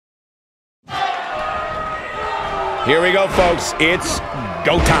Here we go, folks. It's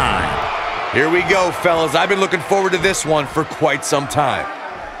go time. Here we go, fellas. I've been looking forward to this one for quite some time.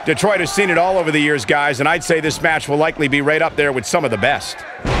 Detroit has seen it all over the years, guys, and I'd say this match will likely be right up there with some of the best.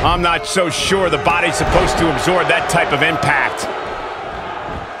 I'm not so sure the body's supposed to absorb that type of impact.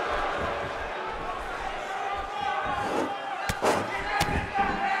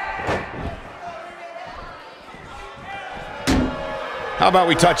 How about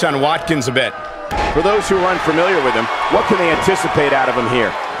we touch on Watkins a bit? For those who are unfamiliar with him, what can they anticipate out of him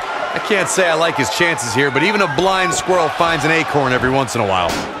here? I can't say I like his chances here, but even a blind squirrel finds an acorn every once in a while.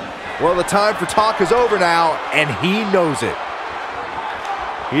 Well, the time for talk is over now, and he knows it.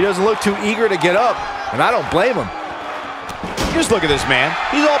 He doesn't look too eager to get up, and I don't blame him. Just look at this man.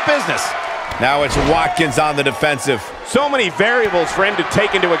 He's all business. Now it's Watkins on the defensive. So many variables for him to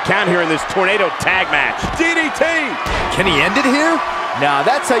take into account here in this tornado tag match. DDT! Can he end it here? Now,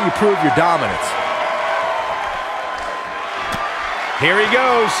 that's how you prove your dominance. Here he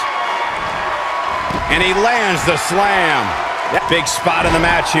goes. And he lands the slam. Big spot in the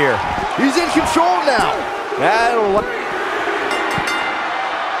match here. He's in control now.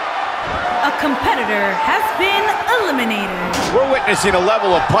 A competitor has been eliminated. We're witnessing a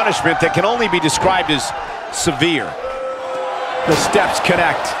level of punishment that can only be described as severe. The steps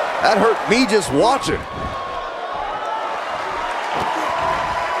connect. That hurt me just watching.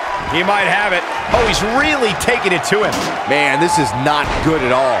 He might have it. Oh, he's really taking it to him. Man, this is not good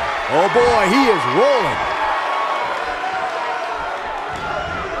at all. Oh boy, he is rolling.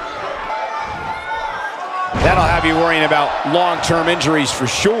 That'll have you worrying about long-term injuries for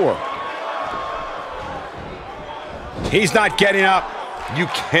sure. He's not getting up. You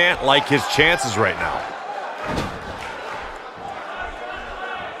can't like his chances right now.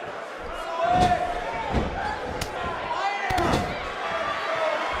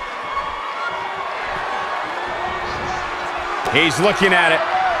 He's looking at it.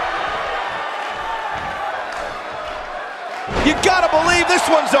 You gotta believe this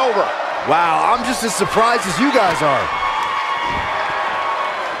one's over. Wow, I'm just as surprised as you guys are.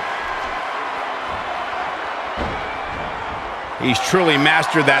 He's truly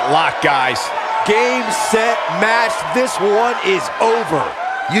mastered that lock, guys. Game, set, match. This one is over.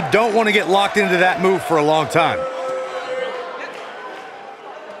 You don't want to get locked into that move for a long time.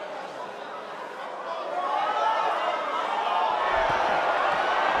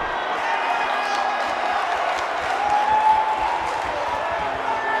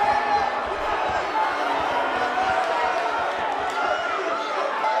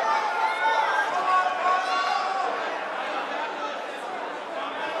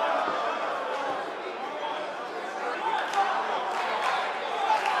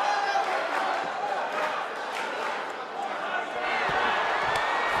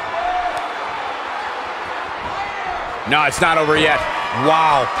 No, it's not over yet.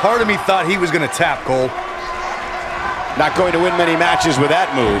 Wow, part of me thought he was going to tap, Cole. Not going to win many matches with that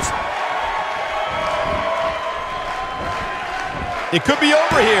move. It could be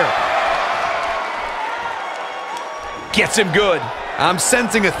over here. Gets him good. I'm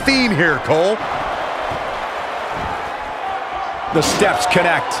sensing a theme here, Cole. The steps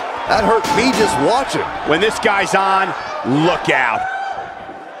connect. That hurt me just watching. When this guy's on, look out.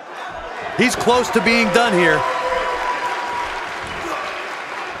 He's close to being done here.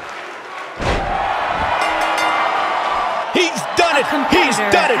 He's done it! He's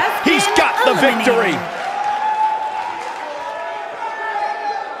done it! He's got the victory!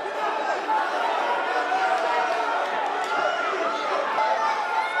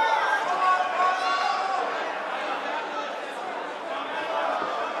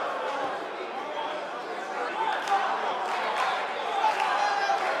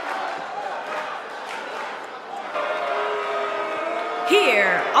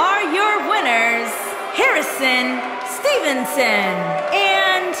 Here are your winners, Harrison Stevenson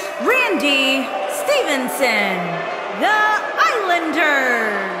and Randy Stevenson, the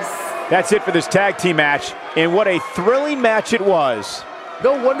Islanders. That's it for this tag team match, and what a thrilling match it was.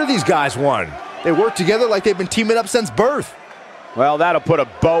 No wonder these guys won. They work together like they've been teaming up since birth. Well, that'll put a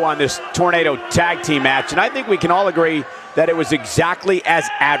bow on this tornado tag team match, and I think we can all agree that it was exactly as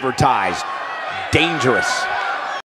advertised. Dangerous.